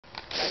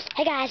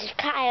Hey guys, it's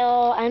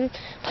Kyle. I'm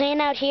playing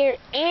out here,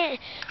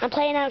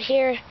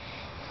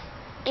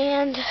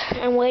 and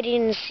I'm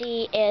waiting to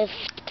see if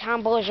the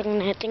tomboys are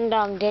gonna ding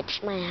dong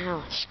ditch my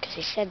house, because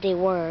they said they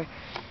were.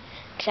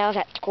 Because I was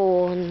at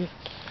school and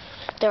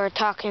they were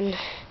talking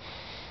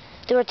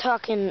to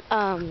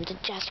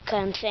Jessica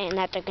and saying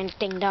that they're gonna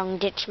ding dong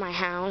ditch my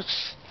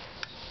house.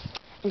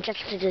 And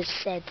Jessica just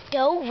said,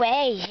 "Go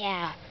away,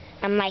 yeah."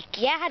 I'm like,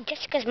 yeah,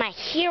 Jessica's my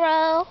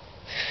hero.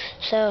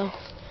 So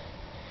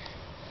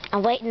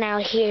I'm waiting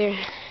out here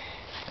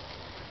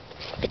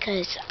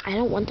because I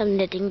don't want them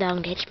to ding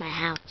dong ditch my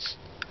house.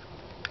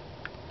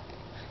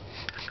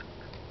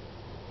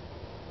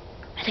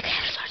 I think I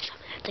have to start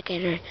something. I think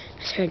I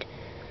just heard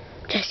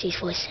Jesse's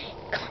voice saying,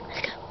 "Come on,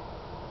 let's go."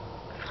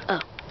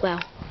 Oh,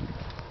 well,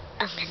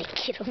 I'm gonna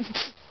get him.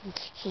 I'm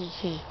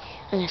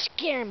gonna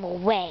scare him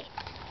away.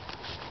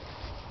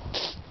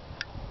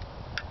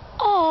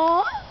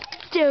 Oh,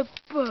 the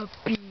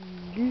puppy.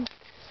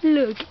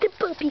 Look at the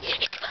puppy. It's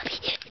the puppy.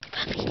 It's the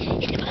puppy.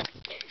 It's the puppy.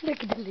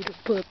 Look at the little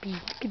puppy.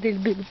 Look at the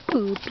little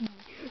puppy.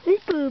 The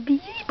puppy.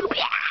 The puppy.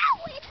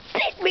 Ow! It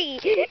bit me.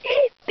 It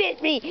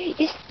bit me.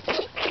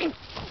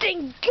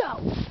 Then go.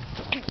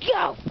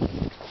 Go.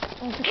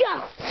 Go.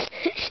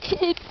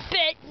 It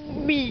bit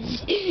me.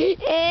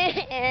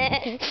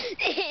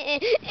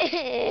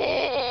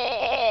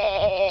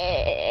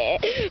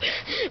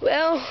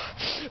 Well,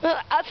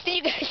 I'll see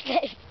you guys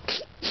later.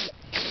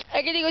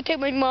 I gotta go tell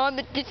my mom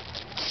that this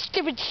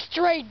stupid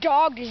stray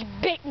dog just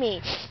bit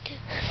me.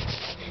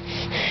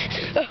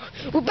 Oh,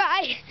 well,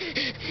 bye.